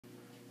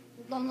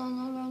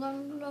Hello,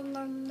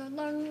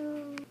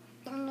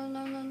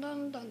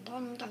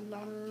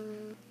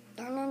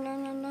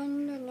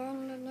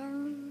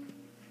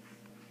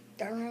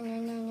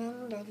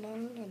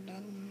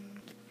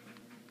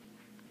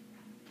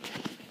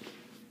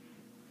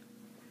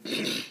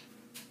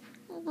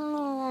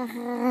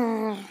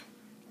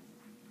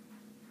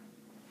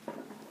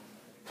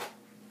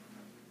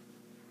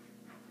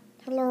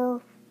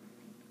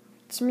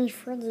 it's me,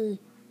 Freddy,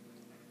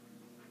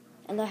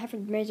 and I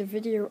haven't made a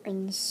video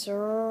in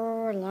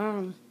so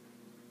long.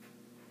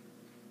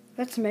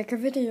 Let's make a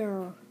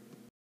video.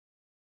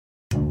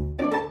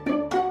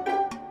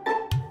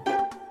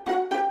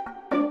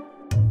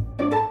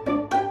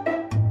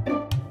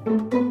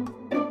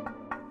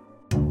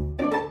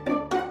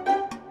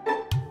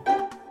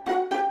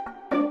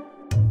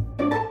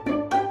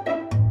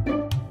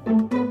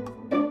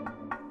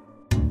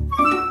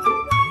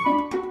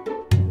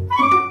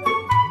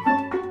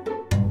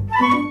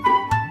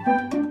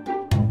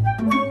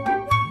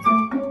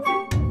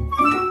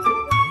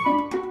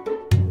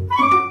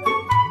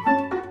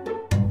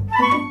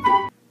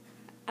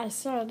 I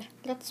said,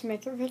 let's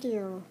make a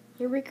video.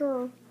 Here we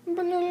go.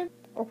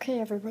 Okay,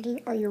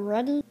 everybody, are you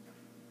ready?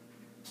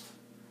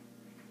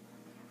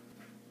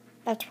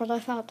 That's what I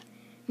thought.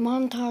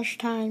 Montage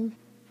time.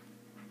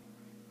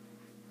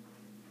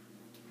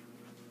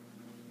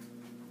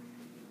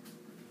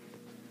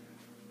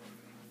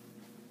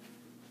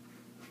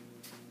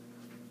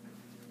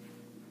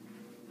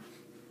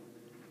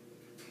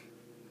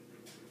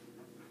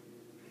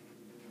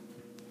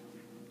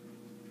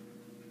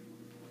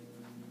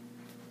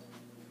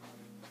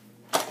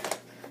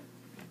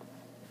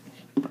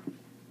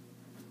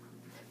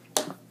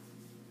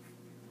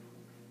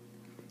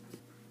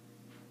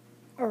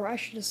 Or I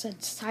should have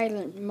said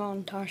silent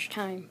montage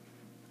time.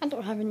 I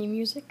don't have any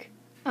music.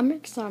 I'll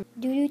make some.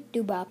 Do do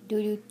do bop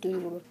do do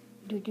do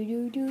do do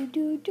do do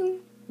do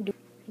do do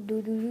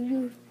do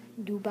do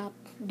do bop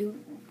do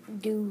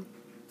do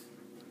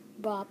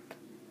bop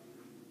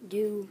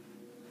do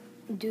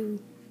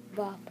do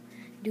bop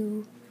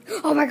do.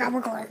 Oh my God, we're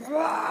going.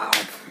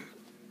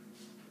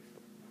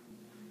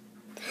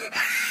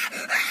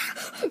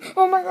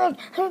 Oh my God,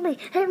 help me,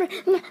 help me.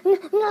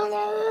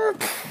 No.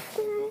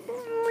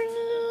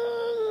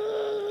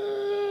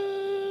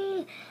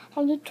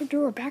 I need to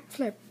do a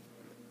backflip.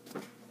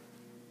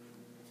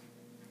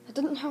 That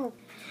didn't help.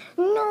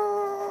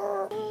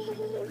 No!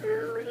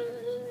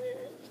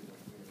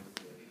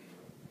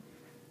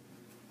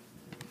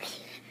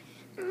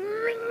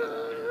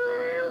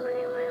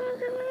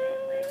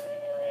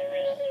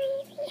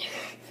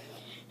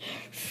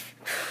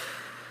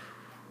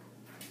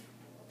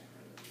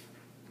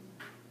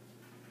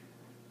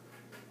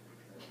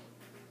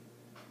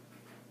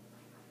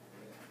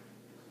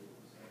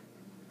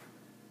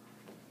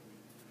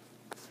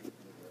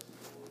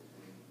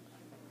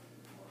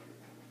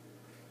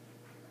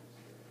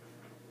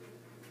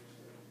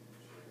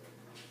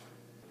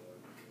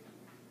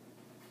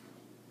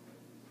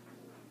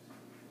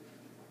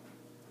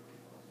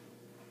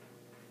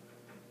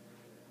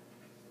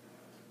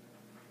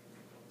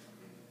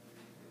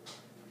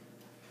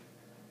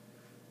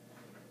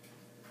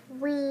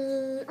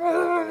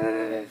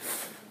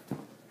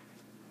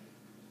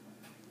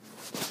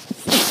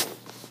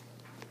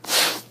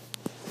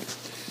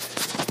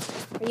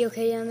 Are you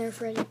okay down there,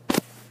 Freddy?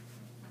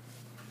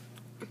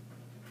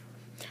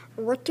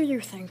 What do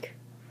you think?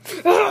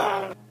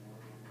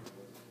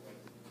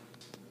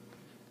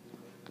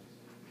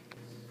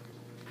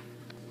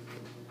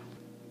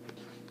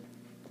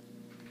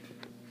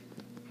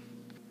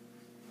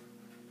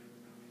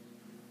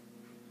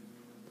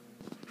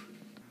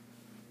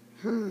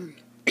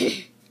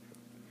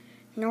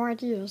 No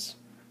ideas.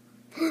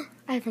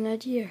 I have an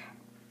idea.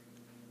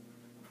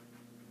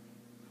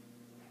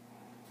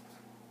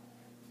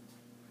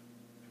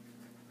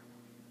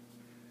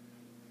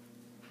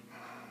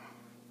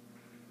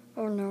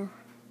 Oh no.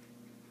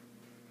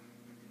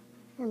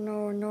 Oh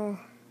no, oh no.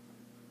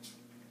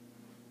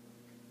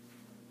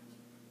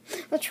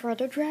 Let's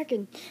ride a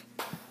dragon.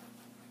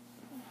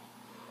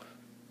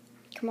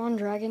 Come on,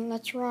 dragon,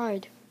 let's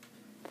ride.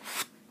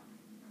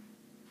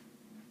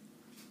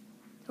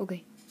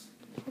 Okay.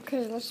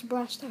 Okay, let's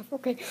blast off.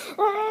 Okay.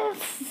 Oh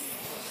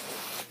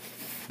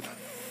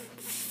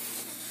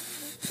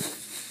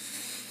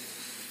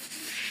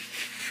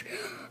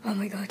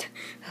my God.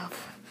 Help.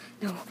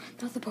 No,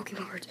 not the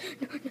Pokemon words.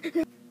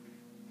 No.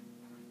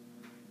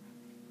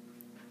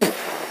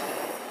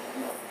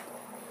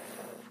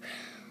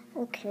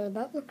 Okay,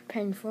 that looked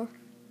painful.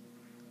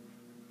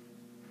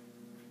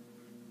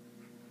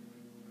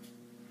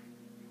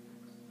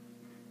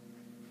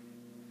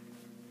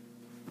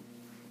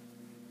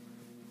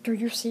 Do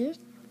you see it?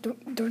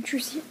 Don't you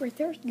see it right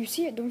there? You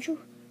see it, don't you?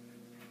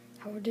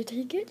 How did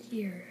he get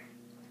here?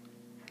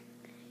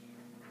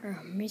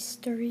 A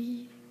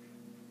mystery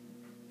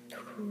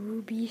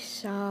to be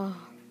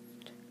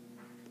solved.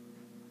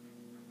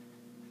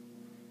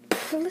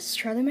 Let's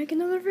try to make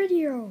another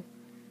video.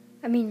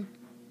 I mean,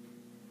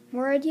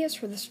 more ideas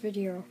for this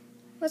video.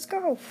 Let's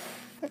go.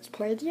 Let's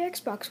play the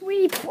Xbox.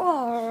 Wii.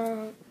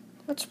 Whoa.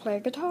 Let's play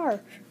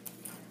guitar.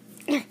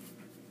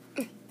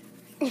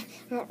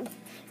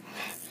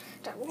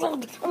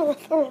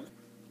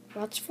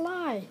 Let's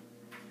fly.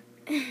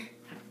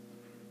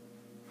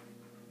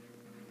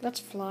 Let's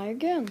fly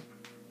again.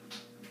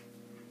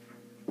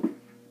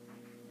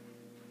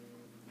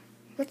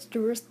 Let's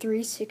do a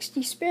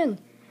 360 spin.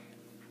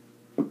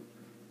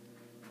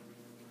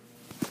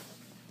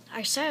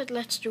 I said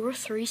let's do a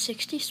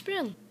 360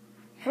 spin.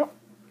 Huh.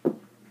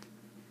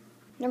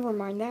 Never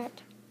mind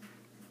that.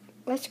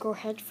 Let's go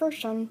head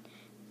first and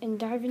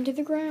dive into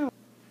the ground.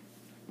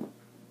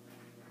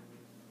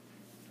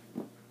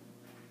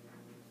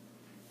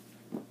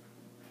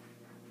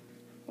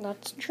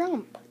 Let's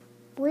jump.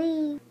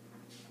 Whee!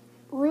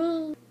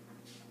 Whee!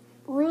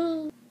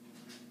 Whee!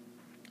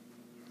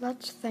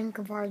 Let's think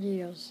of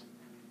ideas.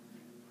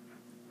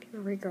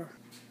 Here we go.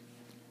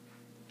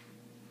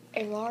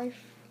 A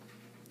life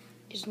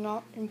is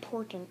not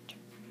important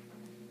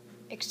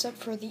except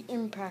for the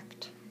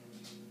impact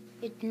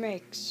it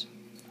makes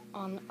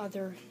on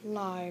other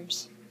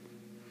lives.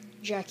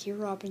 Jackie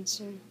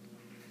Robinson.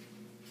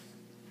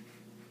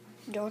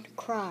 Don't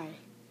cry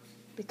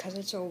because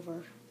it's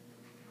over.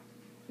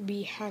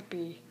 Be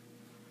happy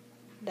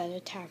that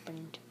it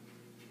happened.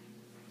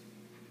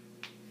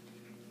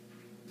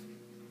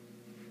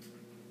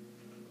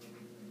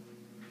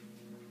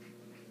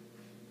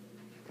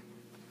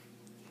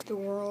 The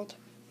world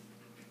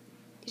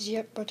is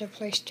yet but a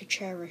place to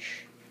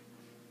cherish,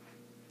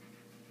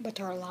 but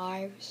our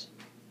lives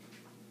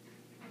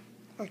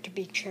are to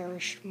be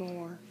cherished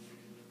more.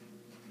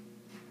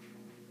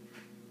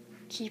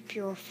 Keep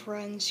your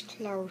friends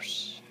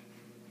close,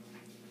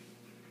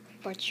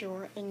 but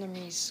your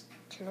enemies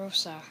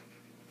closer.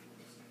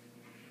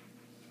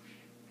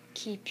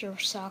 Keep your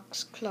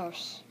socks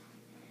close,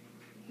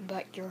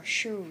 but your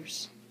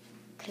shoes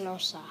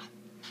closer.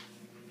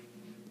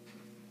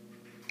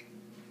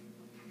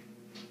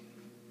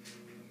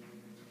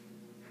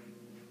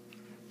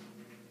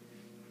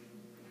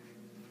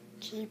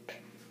 Keep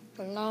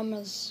the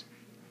llamas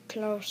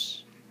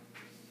close,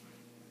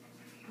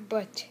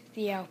 but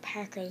the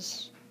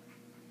alpacas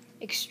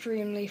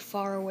extremely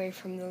far away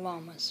from the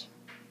llamas.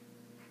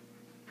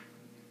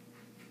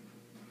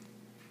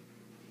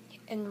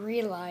 And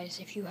realize,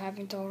 if you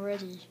haven't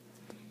already,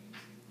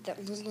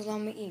 that Little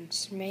Llama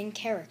Inc.'s main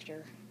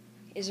character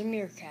is a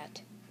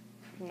meerkat,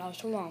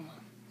 not a llama,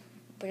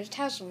 but it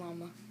has a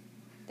llama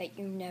that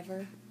you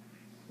never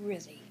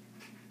really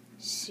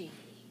see.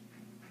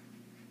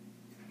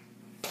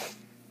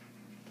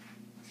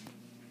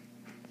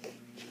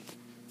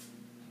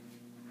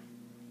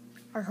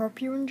 I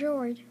hope you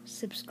enjoyed.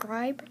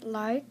 Subscribe,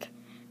 like,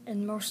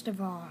 and most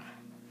of all,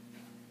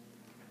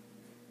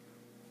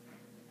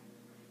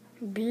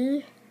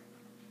 be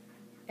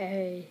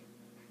a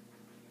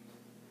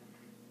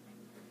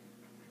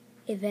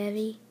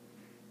very,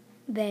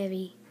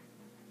 very,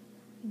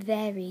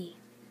 very,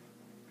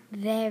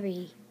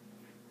 very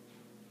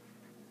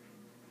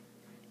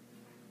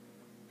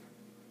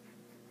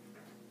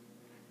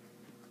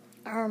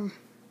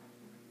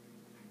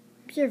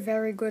be a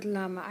very good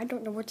llama. I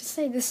don't know what to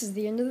say. This is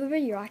the end of the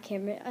video. I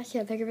can't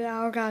think of it.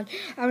 Oh god,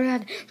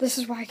 this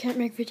is why I can't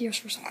make videos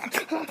for so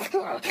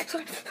long.